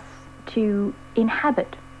enables us to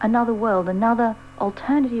inhabit another world, another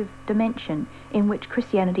alternative dimension in which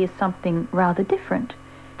Christianity is something rather different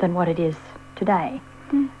than what it is today.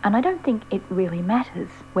 And I don't think it really matters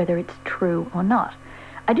whether it's true or not.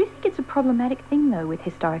 I do think it's a problematic thing, though, with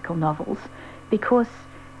historical novels, because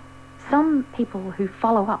some people who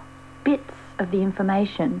follow up bits of the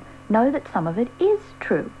information know that some of it is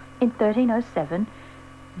true. In 1307,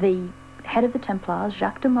 the head of the Templars,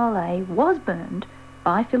 Jacques de Molay, was burned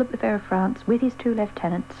by Philip the Fair of France with his 2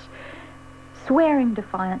 lieutenants, swearing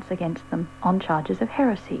defiance against them on charges of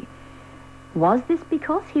heresy. Was this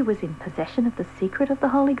because he was in possession of the secret of the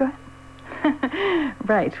Holy Grail?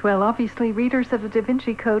 Right. Well, obviously, readers of the Da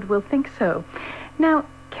Vinci Code will think so. Now,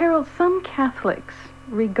 Carole, some Catholics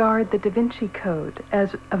regard the Da Vinci Code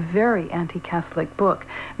as a very anti-Catholic book,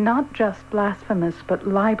 not just blasphemous, but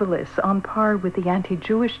libelous, on par with the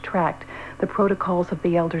anti-Jewish tract, The Protocols of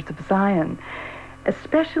the Elders of Zion,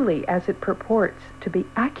 especially as it purports to be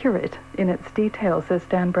accurate in its details, as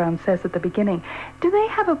Dan Brown says at the beginning. Do they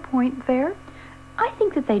have a point there? I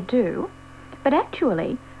think that they do, but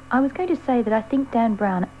actually, I was going to say that I think Dan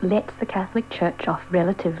Brown lets the Catholic Church off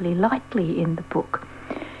relatively lightly in the book.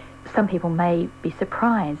 Some people may be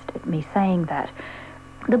surprised at me saying that.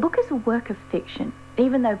 The book is a work of fiction,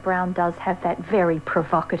 even though Brown does have that very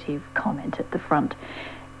provocative comment at the front.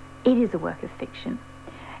 It is a work of fiction.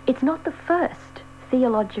 It's not the first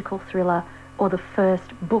theological thriller or the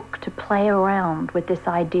first book to play around with this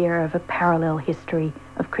idea of a parallel history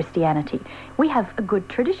of Christianity. We have a good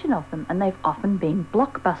tradition of them, and they've often been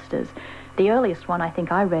blockbusters. The earliest one I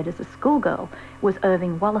think I read as a schoolgirl was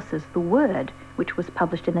Irving Wallace's The Word, which was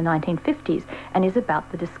published in the 1950s and is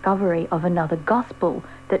about the discovery of another gospel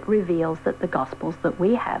that reveals that the gospels that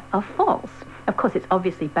we have are false. Of course, it's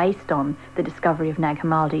obviously based on the discovery of Nag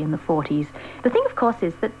Hammadi in the 40s. The thing, of course,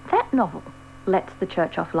 is that that novel lets the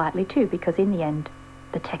church off lightly too, because in the end,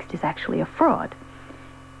 the text is actually a fraud.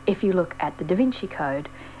 If you look at the Da Vinci Code,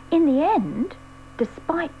 in the end,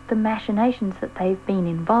 despite the machinations that they've been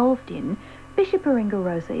involved in, Bishop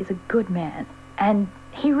Aringarosa is a good man, and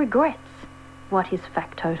he regrets what his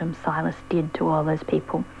factotum Silas did to all those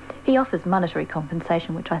people. He offers monetary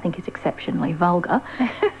compensation, which I think is exceptionally vulgar,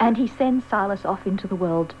 and he sends Silas off into the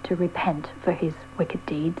world to repent for his wicked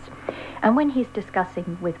deeds. And when he's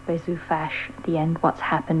discussing with Bezu-Fash at the end what's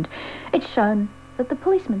happened, it's shown that the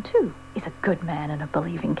policeman too is a good man and a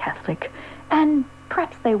believing Catholic, and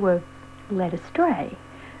perhaps they were led astray.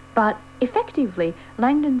 But effectively,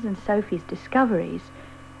 Langdon's and Sophie's discoveries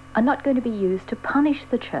are not going to be used to punish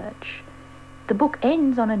the church. The book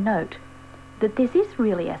ends on a note that this is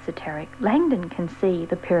really esoteric. Langdon can see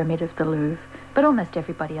the Pyramid of the Louvre, but almost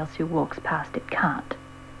everybody else who walks past it can't.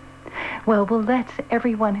 Well, we'll let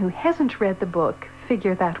everyone who hasn't read the book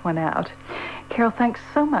figure that one out. Carole, thanks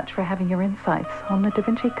so much for having your insights on the Da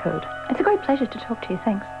Vinci Code. It's a great pleasure to talk to you.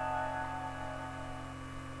 Thanks.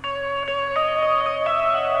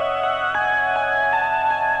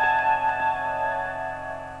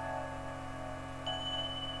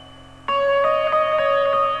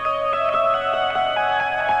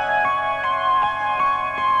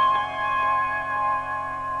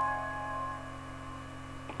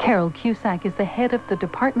 Carole Cusack is the head of the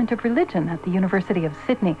Department of Religion at the University of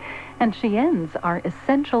Sydney, and she ends our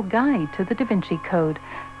essential guide to the Da Vinci Code.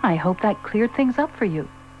 I hope that cleared things up for you.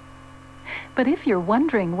 But if you're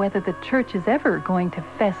wondering whether the church is ever going to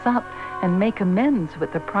fess up and make amends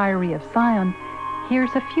with the Priory of Sion,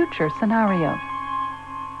 here's a future scenario.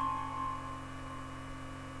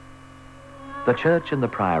 The church and the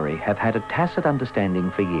priory have had a tacit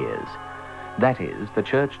understanding for years. That is, the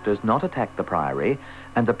church does not attack the priory,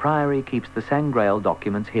 and the priory keeps the Sangreal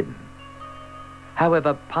documents hidden.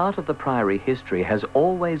 However, part of the priory history has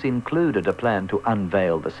always included a plan to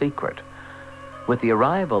unveil the secret. With the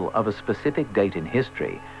arrival of a specific date in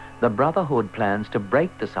history, the Brotherhood plans to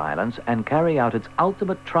break the silence and carry out its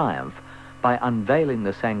ultimate triumph by unveiling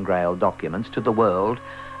the Sangreal documents to the world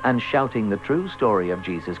and shouting the true story of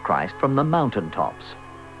Jesus Christ from the mountaintops.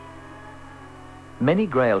 Many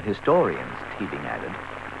Grail historians, Teabing added,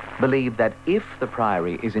 believe that if the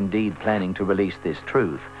priory is indeed planning to release this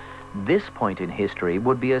truth, this point in history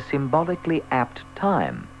would be a symbolically apt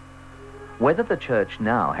time. Whether the church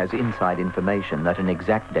now has inside information that an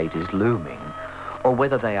exact date is looming, or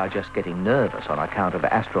whether they are just getting nervous on account of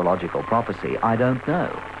astrological prophecy, I don't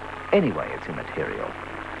know. Anyway, it's immaterial.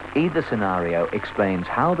 Either scenario explains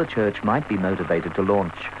how the church might be motivated to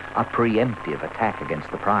launch a preemptive attack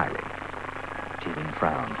against the priory. Teabing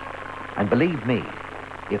frowned. And believe me,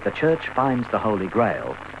 if the church finds the Holy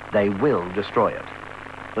Grail, they will destroy it.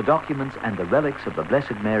 The documents and the relics of the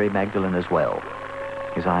Blessed Mary Magdalene as well.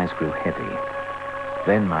 His eyes grew heavy.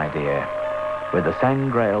 Then, my dear, with the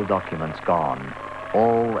Sangreal documents gone,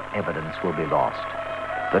 all evidence will be lost.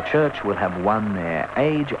 The church will have won their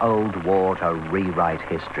age-old war to rewrite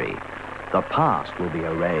history. The past will be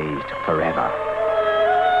erased forever.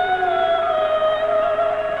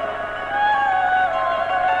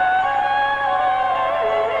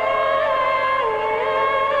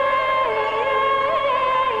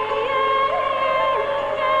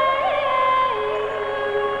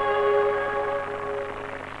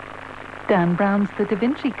 Dan Brown's The Da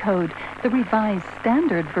Vinci Code, the revised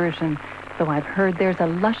standard version, though I've heard there's a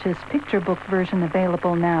luscious picture book version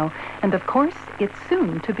available now, and of course, it's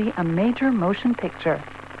soon to be a major motion picture.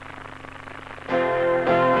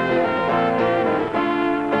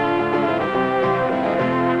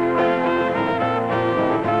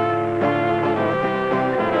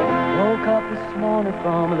 Woke up this morning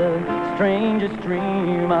from the strangest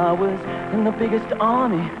dream. I was in the biggest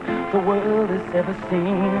army the world has ever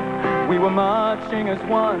seen. We were marching as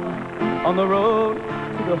one on the road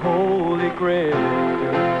to the Holy Grail.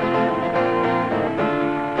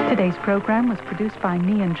 Today's program was produced by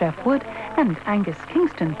me and Jeff Wood, and Angus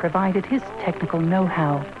Kingston provided his technical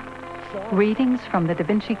know-how. Readings from the Da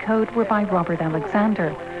Vinci Code were by Robert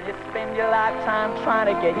Alexander. You spend your lifetime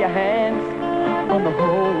trying to get your hands on the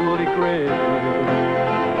Holy Grail.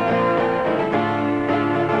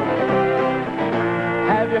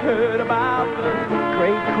 Have you heard about the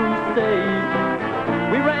Great Crusade?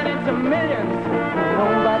 We ran into millions,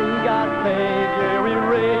 nobody got paid. Yeah, we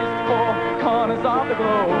raised 4 corners of the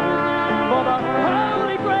globe for the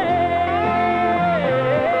Holy Grail.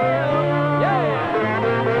 Yeah.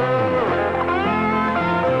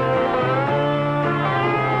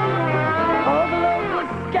 All the loaves were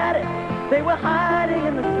scattered, they were high. hiding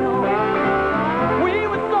in the snow. We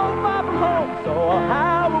were so far from home, so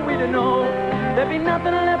how were we to know there'd be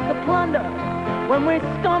nothing left to plunder when we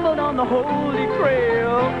stumbled on the Holy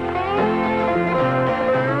Grail?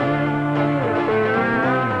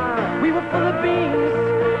 We were full of beans,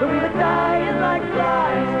 but we were dying like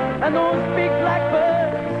flies, and those big black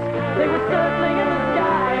birds, they were circling in the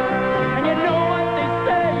sky. And you know what they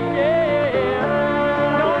say,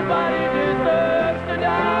 yeah, nobody deserves to die.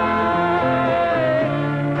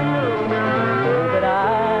 But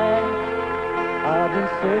I've been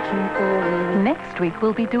searching for you. Next week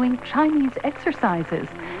we'll be doing Chinese exercises.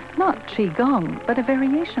 Not Qigong, but a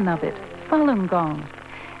variation of it, Falun Gong.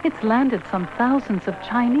 It's landed some thousands of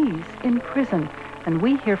Chinese in prison, and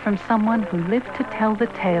we hear from someone who lived to tell the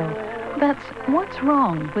tale. That's What's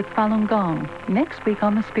Wrong with Falun Gong, next week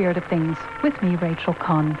on The Spirit of Things, with me, Rachael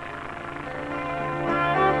Kohn.